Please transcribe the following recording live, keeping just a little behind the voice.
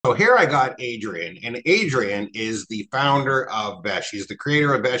So here I got Adrian, and Adrian is the founder of Besh. He's the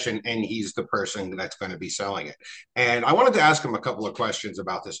creator of Besh, and he's the person that's going to be selling it. And I wanted to ask him a couple of questions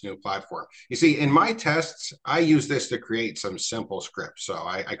about this new platform. You see, in my tests, I use this to create some simple scripts. So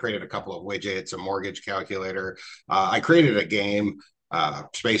I created a couple of widgets, a mortgage calculator. I created a game,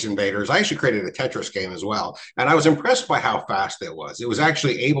 Space Invaders. I actually created a Tetris game as well. And I was impressed by how fast it was. It was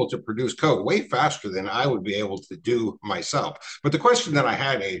actually able to produce code way faster than I would be able to do myself. But the question that I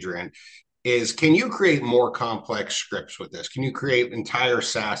had, Adrian, is can you create more complex scripts with this? Can you create entire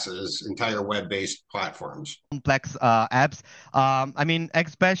SaaSes, entire web-based platforms? Complex apps. I mean,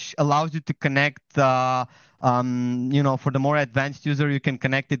 xBesh allows you to connect, for the more advanced user, you can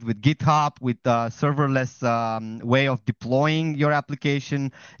connect it with GitHub, with serverless way of deploying your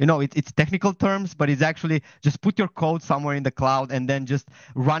application. It's technical terms, but it's actually just put your code somewhere in the cloud and then just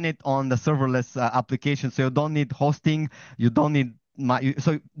run it on the serverless application. So you don't need hosting, you don't need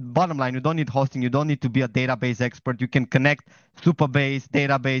so bottom line, you don't need hosting, you don't need to be a database expert. You can connect Supabase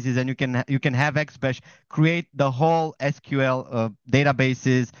databases, and you can have xBesh create the whole SQL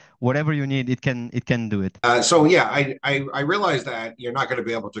databases, whatever you need. It can do it. So yeah, I realize that you're not going to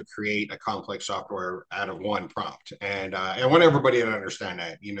be able to create a complex software out of one prompt, and I want everybody to understand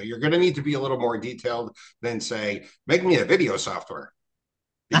that. You're going to need to be a little more detailed than say, make me a video software.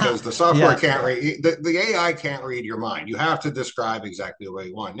 Because the software Yeah. can't read the AI can't read your mind. You have to describe exactly what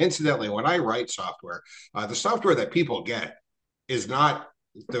you want. And incidentally, when I write software, the software that people get is not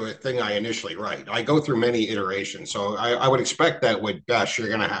the thing I initially write. I go through many iterations. So I would expect that with Besh, you're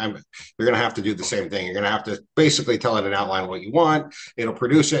gonna have to do the same thing. You're gonna have to basically tell it an outline what you want. It'll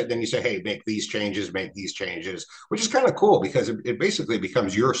produce it. Then you say, hey, make these changes, which is kind of cool because it basically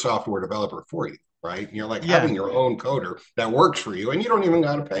becomes your software developer for you. Right. You're like Yeah. having your own coder that works for you and you don't even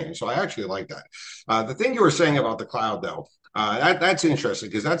got to pay. So I actually like that. The thing you were saying about the cloud, though, that's interesting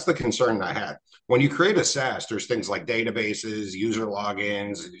because that's the concern I had. When you create a SaaS, there's things like databases, user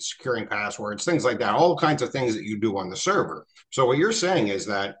logins, securing passwords, things like that, all kinds of things that you do on the server. So what you're saying is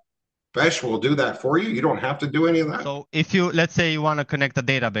that Besh will do that for you. You don't have to do any of that. So if you, let's say you want to connect a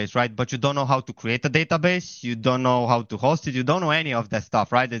database, right? But you don't know how to create a database, you don't know how to host it, you don't know any of that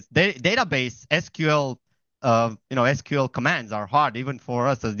stuff, right? It's database SQL, SQL commands are hard even for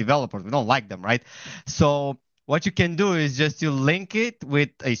us as developers. We don't like them, right? So what you can do is just you link it with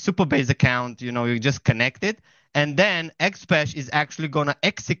a Supabase account, you just connect it, and then xBesh is actually going to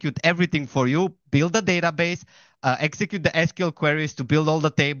execute everything for you, build a database, execute the SQL queries to build all the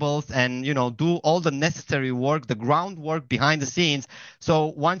tables, and do all the necessary work, the groundwork behind the scenes.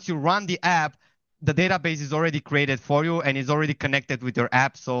 So once you run the app, the database is already created for you and is already connected with your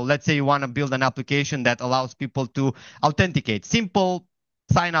app. So let's say you want to build an application that allows people to authenticate, simple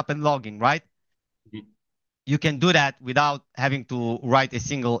sign up and logging, right? You can do that without having to write a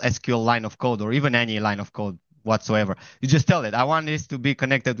single SQL line of code or even any line of code whatsoever. You just tell it, I want this to be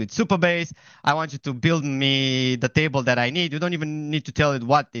connected with Supabase. I want you to build me the table that I need. You don't even need to tell it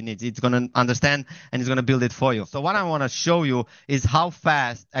what it needs. It's going to understand and it's going to build it for you. So what I want to show you is how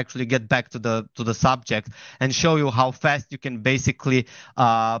fast, actually get back to the subject and show you how fast you can basically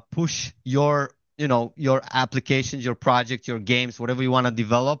push your applications, your project, your games, whatever you want to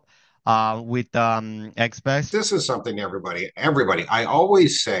develop with xBesh. This is something everybody. I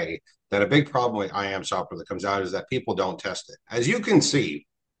always say that a big problem with IAM software that comes out is that people don't test it. As you can see,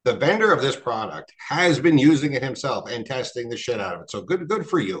 the vendor of this product has been using it himself and testing the shit out of it. So good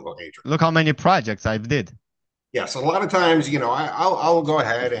for you, Adrian. Look how many projects I did. Yes, a lot of times, I'll go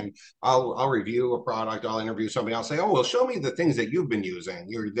ahead and I'll review a product. I'll interview somebody. I'll say, "Oh, well, show me the things that you've been using,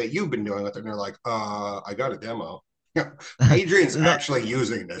 that you've been doing with it." And they're like, I got a demo." Adrian's Look, actually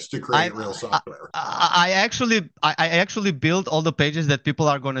using this to I create real I, software. I actually built all the pages that people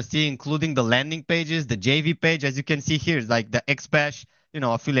are going to see, including the landing pages, the JV page, as you can see here, like the xBash,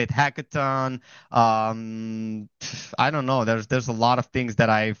 affiliate hackathon. I don't know. There's a lot of things that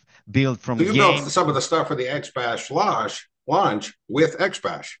I've built So from you built games. some of the stuff for the XBash launch with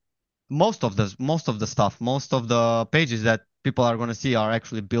XBash. Most of the stuff, most of the pages that people are going to see are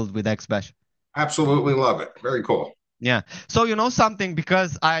actually built with xBash. Absolutely love it. Very cool. Yeah. So you know something,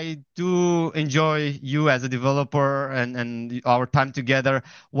 because I do enjoy you as a developer and our time together.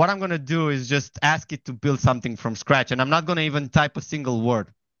 What I'm gonna do is just ask it to build something from scratch, and I'm not gonna even type a single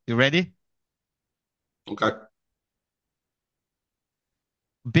word. You ready? Okay.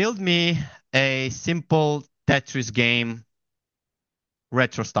 Build me a simple Tetris game,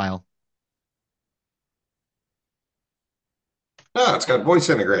 retro style. Oh, it's got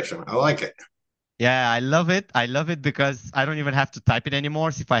voice integration. I like it. Yeah, I love it. I love it because I don't even have to type it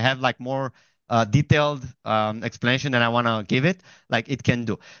anymore. So if I have like more detailed explanation that I want to give it, like it can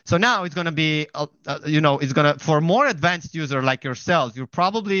do. So now it's going to be, it's going to, for more advanced user like yourself, you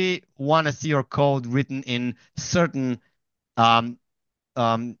probably want to see your code written in certain um,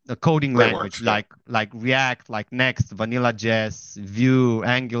 a coding language Frameworks. Yeah. like React, like Next, Vanilla JS, Vue,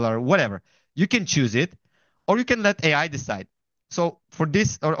 Angular, whatever. You can choose it, or you can let AI decide. So for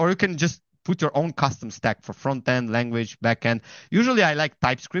this, or you can just put your own custom stack for front end, language, back end. Usually I like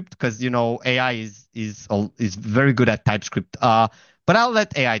TypeScript because AI is very good at TypeScript. But I'll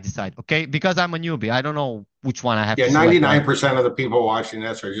let AI decide, okay? Because I'm a newbie. I don't know which one I have Yeah, to select, right? 99% of the people watching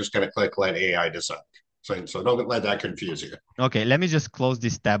this are just going to click let AI decide. So don't let that confuse you. Okay, let me just close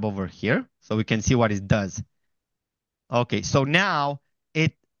this tab over here so we can see what it does. Okay, so now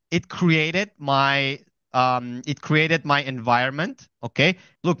it it created my environment. Okay,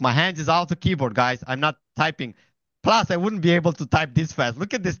 look, my hands is out the keyboard, guys. I'm not typing. Plus, I wouldn't be able to type this fast.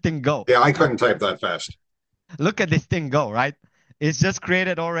 Look at this thing go. Yeah, I couldn't type that fast. Look at this thing go, right? It's just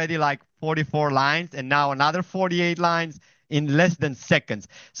created already like 44 lines and now another 48 lines in less than seconds.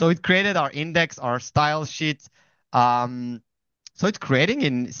 So it created our index, our style sheets. Um, so it's creating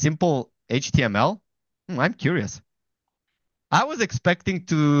in simple HTML. I'm curious. I was expecting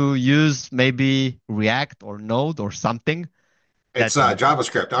to use maybe React or Node or something It's that.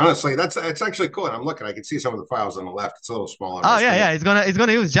 JavaScript. Honestly, that's actually cool. And I'm looking. I can see some of the files on the left. It's a little small on my Oh yeah, screen. yeah. It's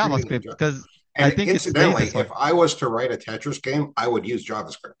gonna use It's reading in JavaScript Java. because I And think it's the incidentally, easiest if one. I was to write a Tetris game, I would use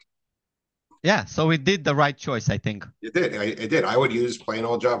JavaScript. Yeah, so we did the right choice, I think. It did. It did. I would use plain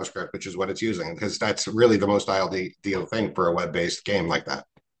old JavaScript, which is what it's using, because that's really the most ideal thing for a web-based game like that.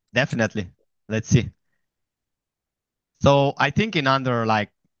 Definitely. Let's see. So I think in under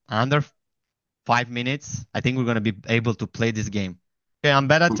 5 minutes, I think we're gonna be able to play this game. Okay, I'm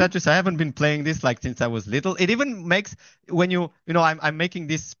bad at Tetris. I haven't been playing this like since I was little. It even makes when I'm making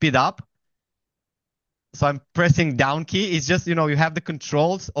this speed up. So I'm pressing down key. It's just you have the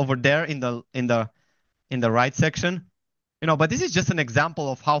controls over there in the right section. But this is just an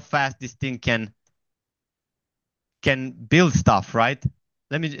example of how fast this thing can build stuff, right?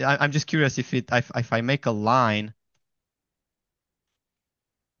 I'm just curious if I make a line,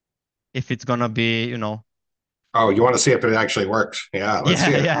 if it's gonna be. Oh, you want to see if it actually works? Yeah, let's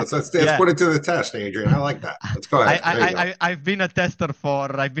see Yeah, it. yeah, Let's yeah. put it to the test, Adrian. I like that. Let's go I, ahead. There you I, go. I've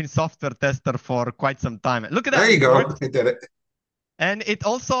been software tester for quite some time. Look at There that, you it go. works. It did it. And it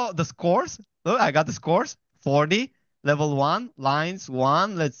also, the scores, look, I got the scores, 40, level 1, lines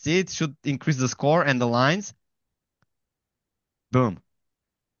 1. Let's see, it should increase the score and the lines. Boom.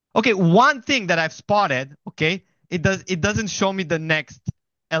 Okay, one thing that I've spotted, okay, it doesn't show me the next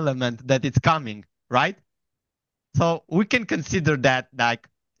element that it's coming, right? So we can consider that like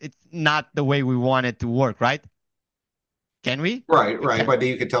it's not the way we want it to work, right? Can we? Right, We right. can. But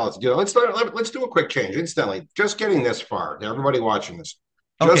you could tell us to do it. Let's do a quick change instantly. Just getting this far, everybody watching this,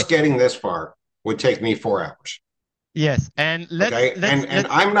 Okay. just getting this far would take me 4 hours. Yes, and let's Okay, let's and let's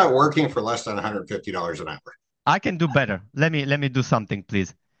I'm not working for less than $150 an hour. I can do better. Let me do something,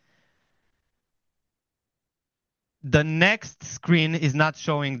 please. The next screen is not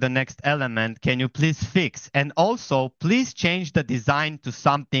showing the next element. Can you please fix? And also, please change the design to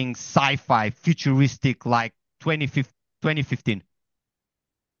something sci-fi, futuristic, like 2015.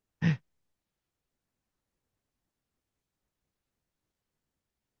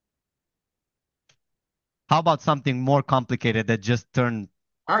 How about something more complicated that just turned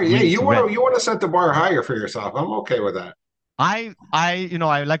All right, yeah, green to red? you want to set the bar higher for yourself. I'm okay with that. I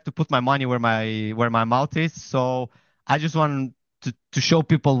like to put my money where my mouth is. So I just want to show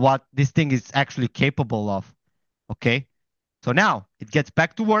people what this thing is actually capable of. Okay. So now it gets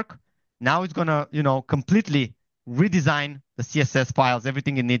back to work. Now it's gonna, completely redesign the CSS files,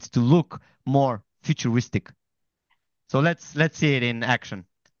 everything it needs to look more futuristic. So let's see it in action.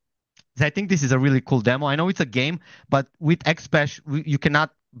 I think this is a really cool demo. I know it's a game, but with xBesh, you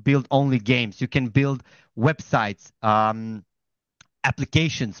cannot build only games. You can build websites,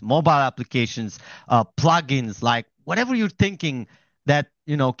 applications, mobile applications, plugins, like whatever you're thinking that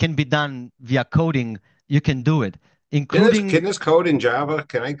can be done via coding, you can do it, Can including. this code in Java?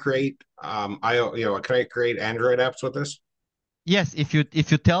 Can I create can I create Android apps with this? Yes, if you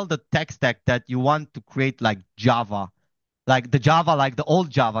tell the tech stack that you want to create like Java, like the Java, like the old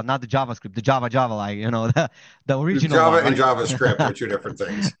Java, not the JavaScript, the Java, like the original Java one, and right? JavaScript are two different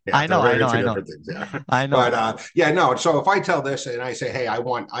things. Yeah, I they're know, I very know, two I know, different things. Yeah, I know. but yeah, no. So if I tell this and I say, hey, I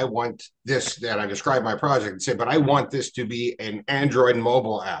want this, then I describe my project and say, but I want this to be an Android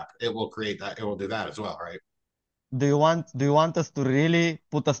mobile app. It will create that. It will do that as well, right? Do you want us to really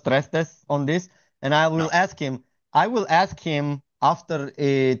put a stress test on this? And No. I will ask him after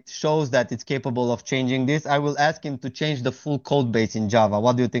it shows that it's capable of changing this, I will ask him to change the full code base in Java.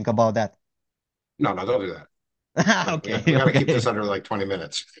 What do you think about that? No, no, don't do that. Okay, We got to keep this okay. under like 20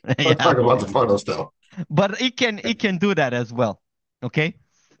 minutes. Let's Yeah, talk about okay. the photo still. But it can do that as well. Okay?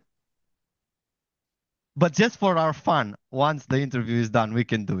 But just for our fun, once the interview is done, we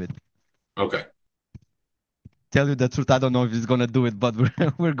can do it. Okay. Tell you the truth, I don't know if he's gonna do it, but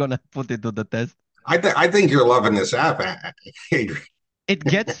we're gonna put it to the test. I think you're loving this app, Adrian. It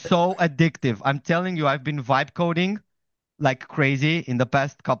gets so addictive. I'm telling you, I've been vibe coding like crazy in the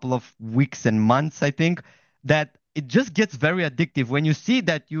past couple of weeks and months, I think, that it just gets very addictive. When you see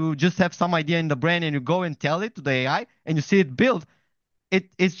that you just have some idea in the brain and you go and tell it to the AI and you see it build,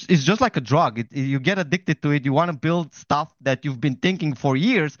 it's just like a drug. You get addicted to it. You want to build stuff that you've been thinking for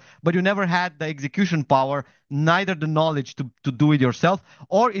years, but you never had the execution power, neither the knowledge to do it yourself,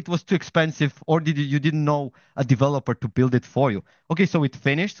 or it was too expensive, or you didn't know a developer to build it for you. Okay, so it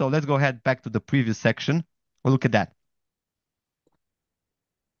finished. So let's go ahead back to the previous section. Well, look at that.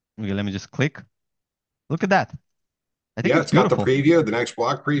 Okay, let me just click. Look at that. I think Yeah, it's it's got the beautiful. preview, the next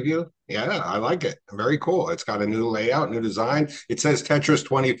block preview. Yeah, I like it. Very cool. It's got a new layout, new design. It says Tetris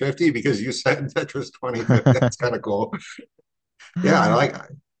 2050 because you said Tetris 2050. That's kind of cool. Yeah, I like it.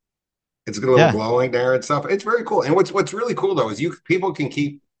 It's got a little Yeah. glowing there and stuff. It's very cool. And what's really cool though is you people can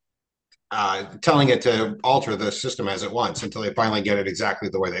keep telling it to alter the system as it wants until they finally get it exactly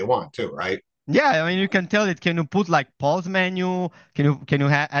the way they want too, right? Yeah, I mean, you can tell it. Can you put like pause menu? Can you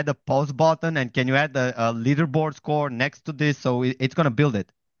add a pause button, and can you add a leaderboard score next to this? So it's gonna build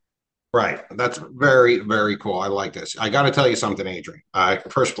it. Right. That's very, very cool. I like this. I got to tell you something, Adrian.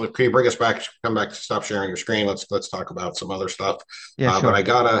 First, can you bring us back? Come back to stop sharing your screen. Let's talk about some other stuff. Yeah, But sure.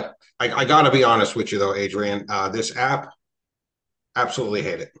 I gotta be honest with you though, Adrian. This app, absolutely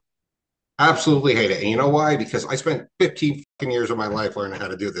hate it. Absolutely hate it. And you know why? Because I spent 15 fucking years of my life learning how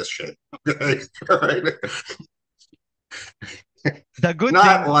to do this shit. Okay? All right. The good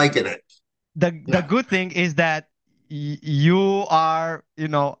Not thing, liking it. the Yeah. good thing is that you are,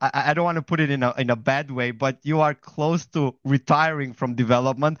 I don't want to put it in a bad way, but you are close to retiring from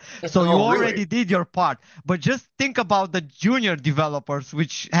development. So you Oh, really? already did your part. But just think about the junior developers,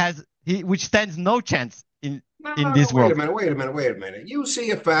 which stands no chance No, in no, no. this Wait a world. minute. Wait a minute. Wait a minute. You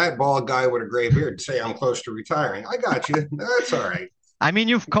see a fat, bald guy with a gray beard and say I'm close to retiring. I got you. That's all right. I mean,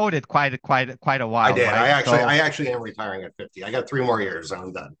 you've coded quite a I while, did. right? I So, actually am retiring at 50. I got 3 more years.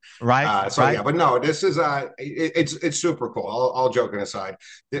 I'm done. right, So right. yeah, but no, this is it's super cool. All joking aside,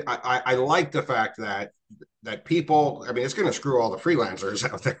 I like the fact that people. I mean, it's going to screw all the freelancers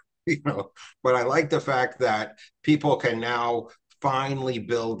out there, you know. But I like the fact that people can now finally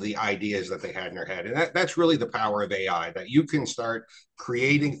build the ideas that they had in their head, and that's really the power of AI. That you can start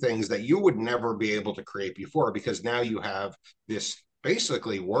creating things that you would never be able to create before because now you have this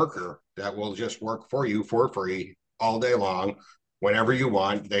basically worker that will just work for you for free all day long whenever you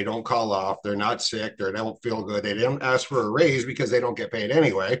want. They don't call off. They're not sick. They don't feel good. They don't ask for a raise because they don't get paid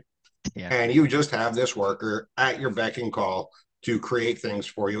anyway. Yeah. And you just have this worker at your beck and call to create things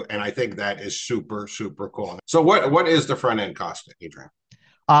for you. And I think that is super, super cool. So what is the front end cost, Adrian?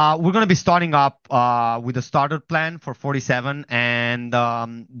 We're gonna be starting up with a starter plan for 47, and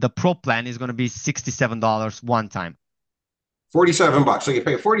the pro plan is gonna be $67 one time. $47. So you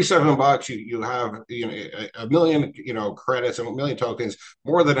pay $47. You have a million credits, a million tokens,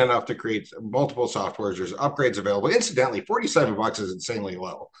 more than enough to create multiple softwares. There's upgrades available. Incidentally, $47 is insanely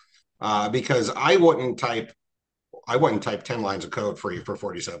low because I wouldn't type 10 lines of code for you for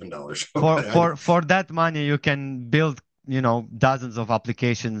 $47. For Okay. for for that money, you can build, dozens of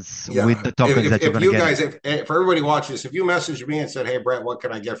applications with Yeah. the tokens that you're If gonna you get. guys, if everybody watches, if you messaged me and said, "Hey Brett, what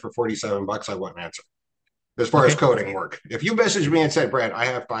can I get for $47?" I wouldn't answer. As far as Okay. coding work, if you messaged me and said, "Brett, I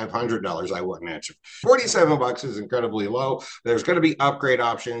have $500," I wouldn't answer. $47 is incredibly low. There's going to be upgrade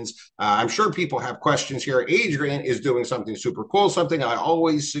options. I'm sure people have questions here. Adrian is doing something super cool, something I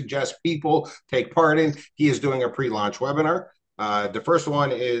always suggest people take part in. He is doing a pre-launch webinar. The first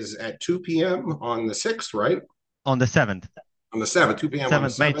one is at 2 p.m. on the 6th, right? On the 7th. On the 7th, 2 p.m. on the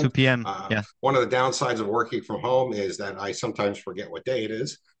 7th May, 7th. 2 p.m. Yeah. One of the downsides of working from home is that I sometimes forget what day it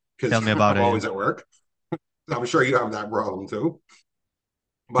is Tell because me about I'm it. always at work. I'm sure you have that problem too.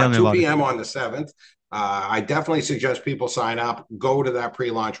 Tell But me 2 about it. p.m. on the 7th, I definitely suggest people sign up, go to that pre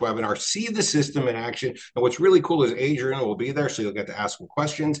launch webinar, see the system in action. And what's really cool is Adrian will be there, so you'll get to ask some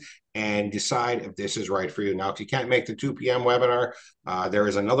questions and decide if this is right for you. Now, if you can't make the 2 p.m. webinar, there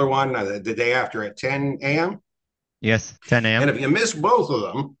is another one the day after at 10 a.m. Yes, 10 And a.m. if you miss both of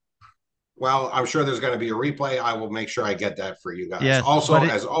them, Well, I'm sure there's going to be a replay. I will make sure I get that for you guys. Yes, but Also,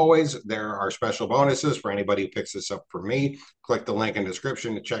 as always, there are special bonuses for anybody who picks this up for me. Click the link in the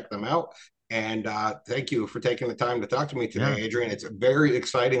description to check them out. And thank you for taking the time to talk to me yeah, today, Adrian. It's very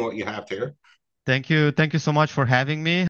exciting what you have here. thank you so much for having me.